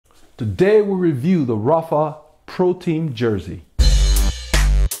Today we review the Rapha Pro Team jersey.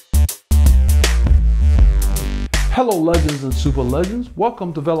 Hello legends and super legends,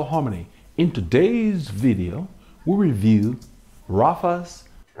 welcome to Veloharmony. In today's video, we review Rapha's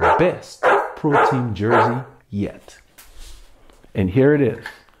best Pro Team jersey yet. And here it is.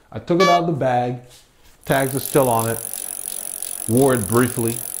 I took it out of the bag, tags are still on it, wore it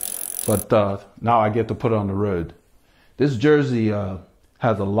briefly, but now I get to put it on the road. This jersey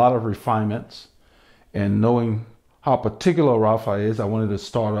has a lot of refinements, and knowing how particular Rapha is, I wanted to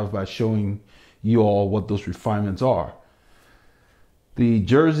start off by showing you all what those refinements are. The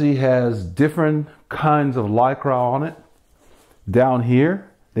jersey has different kinds of lycra on it. Down here,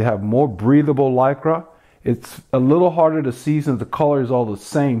 they have more breathable lycra. It's a little harder to see since the color is all the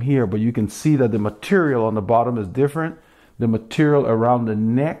same here, but you can see that the material on the bottom is different. The material around the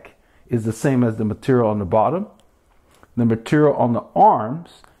neck is the same as the material on the bottom. The material on the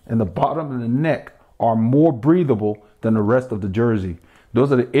arms and the bottom of the neck are more breathable than the rest of the jersey.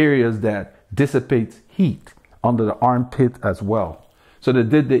 Those are the areas that dissipates heat under the armpit as well. So they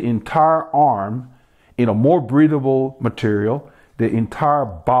did the entire arm in a more breathable material, the entire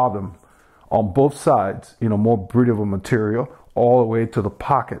bottom on both sides in a more breathable material, all the way to the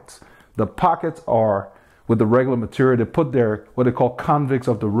pockets. The pockets are with the regular material. They put their what they call convicts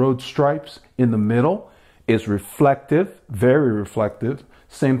of the road stripes in the middle. It's reflective, very reflective.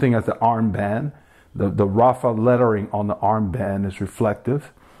 Same thing as the armband. The Rapha lettering on the armband is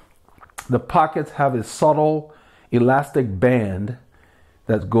reflective. The pockets have a subtle elastic band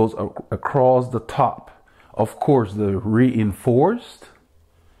that goes across the top. Of course, the reinforced.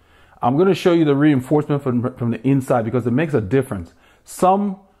 I'm going to show you the reinforcement from the inside because it makes a difference.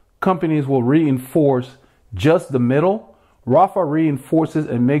 Some companies will reinforce just the middle. Rapha reinforces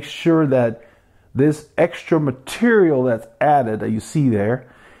and makes sure that this extra material that's added that you see there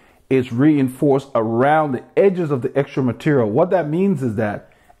is reinforced around the edges of the extra material. What that means is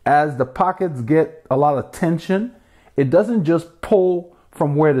that as the pockets get a lot of tension, it doesn't just pull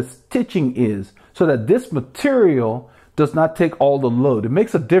from where the stitching is, so that this material does not take all the load. It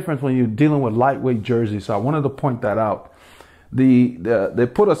makes a difference when you're dealing with lightweight jerseys. So I wanted to point that out. They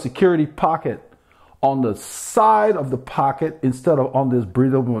put a security pocket on the side of the pocket instead of on this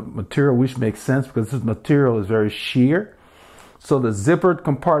breathable material, which makes sense because this material is very sheer. So the zippered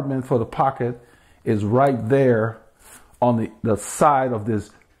compartment for the pocket is right there on the side of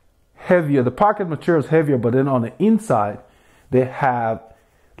this heavier. The pocket material is heavier, but then on the inside, they have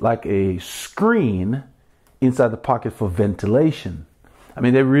like a screen inside the pocket for ventilation. I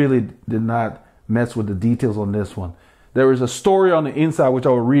mean, they really did not mess with the details on this one. There is a story on the inside, which I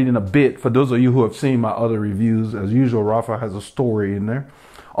will read in a bit. For those of you who have seen my other reviews, as usual, Rapha has a story in there.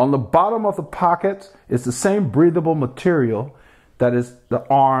 On the bottom of the pockets, it's the same breathable material that is the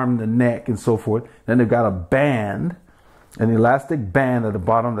arm, the neck, and so forth. Then they've got a band, an elastic band at the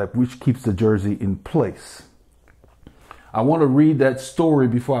bottom which keeps the jersey in place. I want to read that story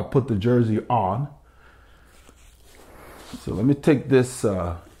before I put the jersey on. So let me take this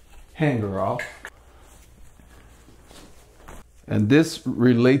hanger off. And this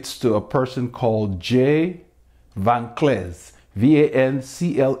relates to a person called J. Vanclaes, V-A-N-C-L-A-E-S,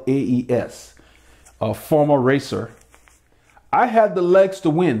 a former racer. I had the legs to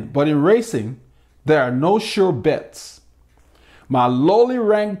win, but in racing, there are no sure bets. My lowly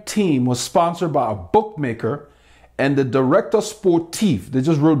ranked team was sponsored by a bookmaker and the director sportif. They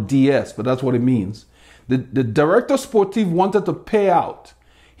just wrote DS, but that's what it means. The director sportif wanted to pay out.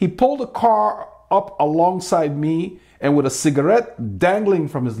 He pulled the car up alongside me and with a cigarette dangling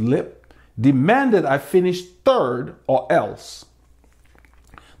from his lip, demanded I finish third or else.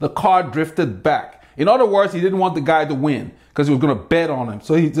 The car drifted back. In other words, he didn't want the guy to win because he was going to bet on him.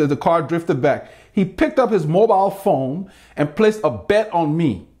 So the car drifted back. He picked up his mobile phone and placed a bet on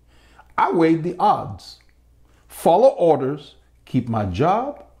me. I weighed the odds. Follow orders, keep my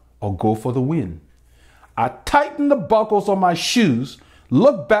job, or go for the win. I tightened the buckles on my shoes,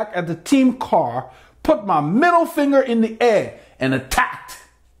 looked back at the team car, put my middle finger in the air, and attacked.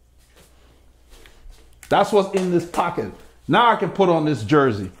 That's what's in this pocket. Now I can put on this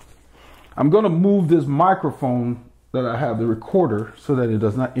jersey. I'm going to move this microphone that I have, the recorder, so that it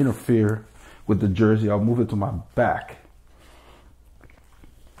does not interfere with the jersey. I'll move it to my back.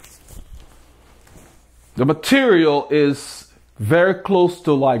 The material is very close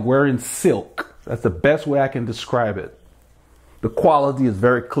to like wearing silk. That's the best way I can describe it. The quality is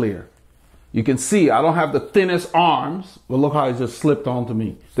very clear. You can see I don't have the thinnest arms, but look how it just slipped onto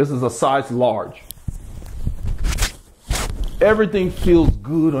me. This is a size large. Everything feels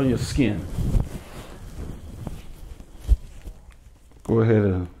good on your skin. Go ahead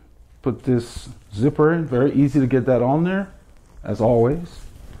and put this zipper in. Very easy to get that on there, as always.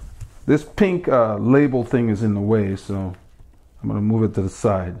 This pink label thing is in the way, so I'm going to move it to the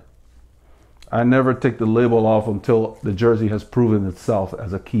side. I never take the label off until the jersey has proven itself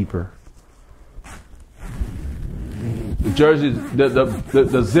as a keeper. The jersey,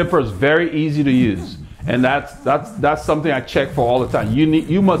 the zipper is very easy to use, and that's something I check for all the time.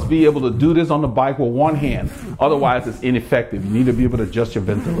 You must be able to do this on the bike with one hand, otherwise it's ineffective. You need to be able to adjust your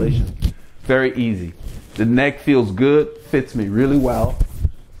ventilation. Very easy. The neck feels good, fits me really well.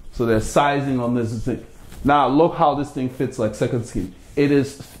 So there's sizing on this thing. Now look how this thing fits like second skin.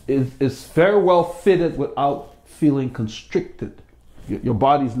 It's very well fitted without feeling constricted. Your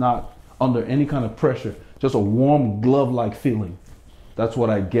body's not under any kind of pressure. Just a warm glove-like feeling. That's what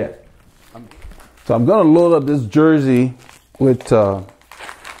I get. So I'm going to load up this jersey with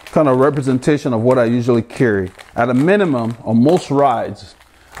kind of representation of what I usually carry. At a minimum, on most rides,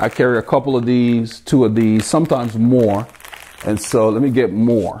 I carry a couple of these, 2 of these, sometimes more. And so let me get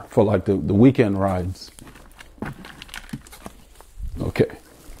more for like the weekend rides. Okay.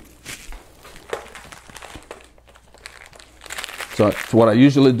 So what I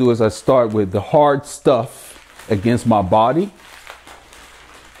usually do is I start with the hard stuff against my body.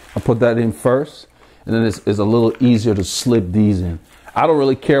 I put that in first, and then it's a little easier to slip these in. I don't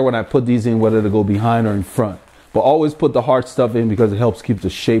really care when I put these in whether to go behind or in front, but always put the hard stuff in because it helps keep the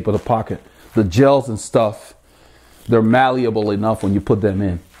shape of the pocket. The gels and stuff, they're malleable enough when you put them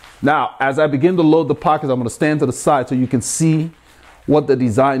in. Now, as I begin to load the pockets, I'm going to stand to the side so you can see what the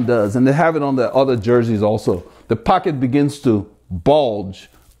design does. And they have it on the other jerseys also. The pocket begins to bulge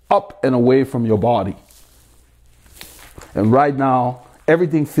up and away from your body. And right now,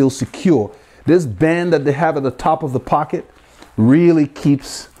 everything feels secure. This band that they have at the top of the pocket really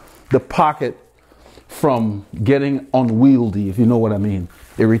keeps the pocket from getting unwieldy, if you know what I mean.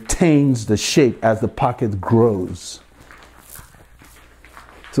 It retains the shape as the pocket grows.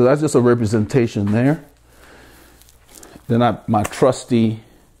 So that's just a representation there. Then my trusty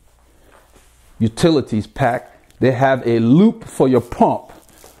utilities pack. They have a loop for your pump.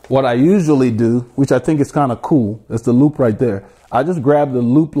 What I usually do, which I think is kind of cool, is the loop right there. I just grab the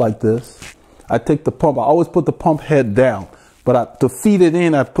loop like this. I take the pump. I always put the pump head down. But to feed it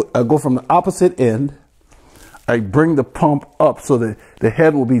in, I go from the opposite end. I bring the pump up so that the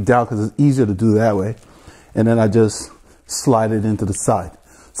head will be down because it's easier to do that way. And then I just slide it into the side.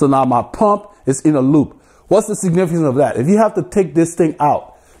 So now my pump is in a loop. What's the significance of that? If you have to take this thing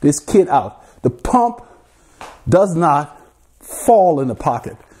out, this kit out, the pump does not fall in the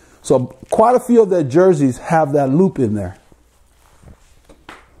pocket. So quite a few of their jerseys have that loop in there.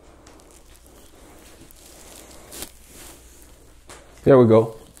 There we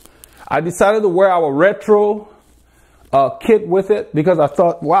go. I decided to wear our retro kit with it because I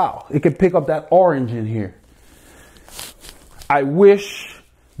thought, wow, it could pick up that orange in here. I wish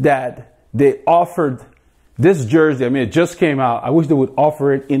that they offered this jersey. I mean, it just came out. I wish they would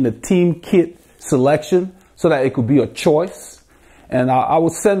offer it in the team kit selection so that it could be a choice. And I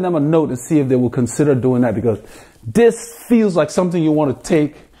would send them a note and see if they would consider doing that, because this feels like something you want to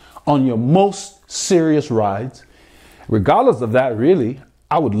take on your most serious rides. Regardless of that, really,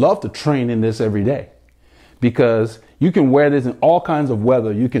 I would love to train in this every day, because you can wear this in all kinds of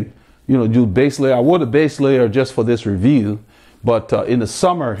weather. You can, do base layer. I wore the base layer just for this review, but in the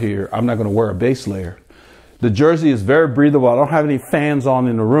summer here, I'm not going to wear a base layer. The jersey is very breathable. I don't have any fans on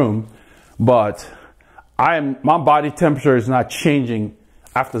in the room, but my body temperature is not changing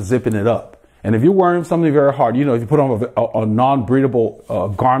after zipping it up. And if you're wearing something very hard, if you put on a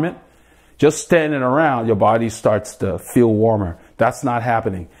non-breathable garment, just standing around, your body starts to feel warmer. That's not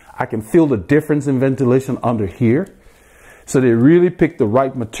happening. I can feel the difference in ventilation under here. So they really picked the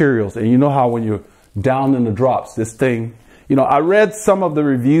right materials. And you know how when you're down in the drops, this thing, I read some of the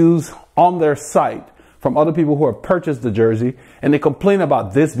reviews on their site from other people who have purchased the jersey, and they complain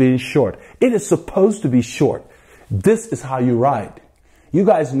about this being short. It is supposed to be short. This is how you ride. You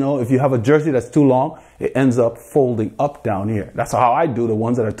guys know if you have a jersey that's too long, it ends up folding up down here. That's how I do the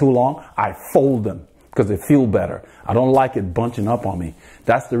ones that are too long. I fold them because they feel better. I don't like it bunching up on me.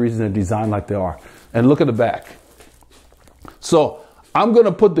 That's the reason they're designed like they are. And look at the back. So I'm going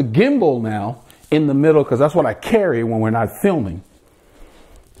to put the gimbal now in the middle because that's what I carry when we're not filming.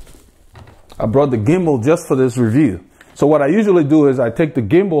 I brought the gimbal just for this review. So what I usually do is I take the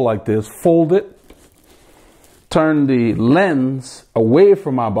gimbal like this, fold it, turn the lens away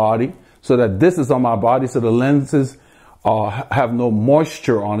from my body so that this is on my body, so the lenses have no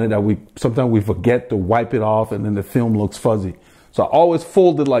moisture on it that sometimes we forget to wipe it off and then the film looks fuzzy. So I always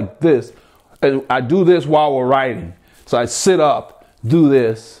fold it like this, and I do this while we're riding. So I sit up, do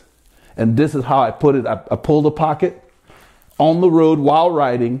this, And this is how I put it. I pull the pocket on the road while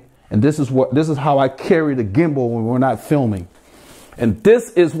riding. And this is how I carry the gimbal when we're not filming. And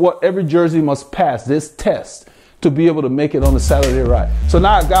this is what every jersey must pass, this test, to be able to make it on the Saturday ride. So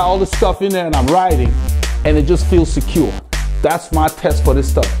now I've got all the stuff in there and I'm riding and it just feels secure. That's my test for this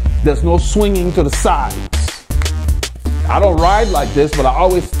stuff. There's no swinging to the sides. I don't ride like this, but I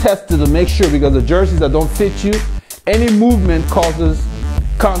always test it to make sure, because the jerseys that don't fit you, any movement causes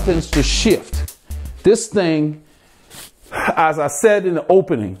contents to shift. This thing, as I said in the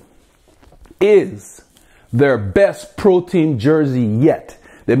opening, is their best pro team jersey yet.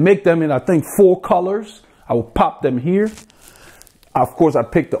 They make them in, I think, 4 colors. I will pop them here. Of course, I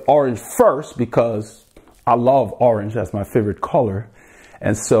picked the orange first because I love orange. That's my favorite color.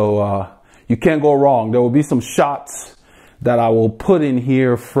 And so you can't go wrong. There will be some shots that I will put in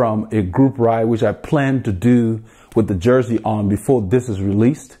here from a group ride, which I plan to do with the jersey on before this is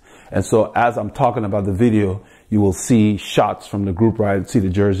released. And so as I'm talking about the video, you will see shots from the group ride, see the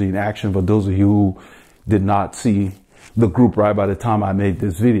jersey in action for those of you who did not see the group ride by the time I made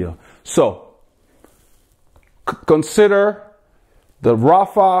this video. So consider the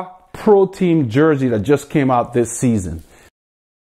Rapha Pro Team jersey that just came out this season.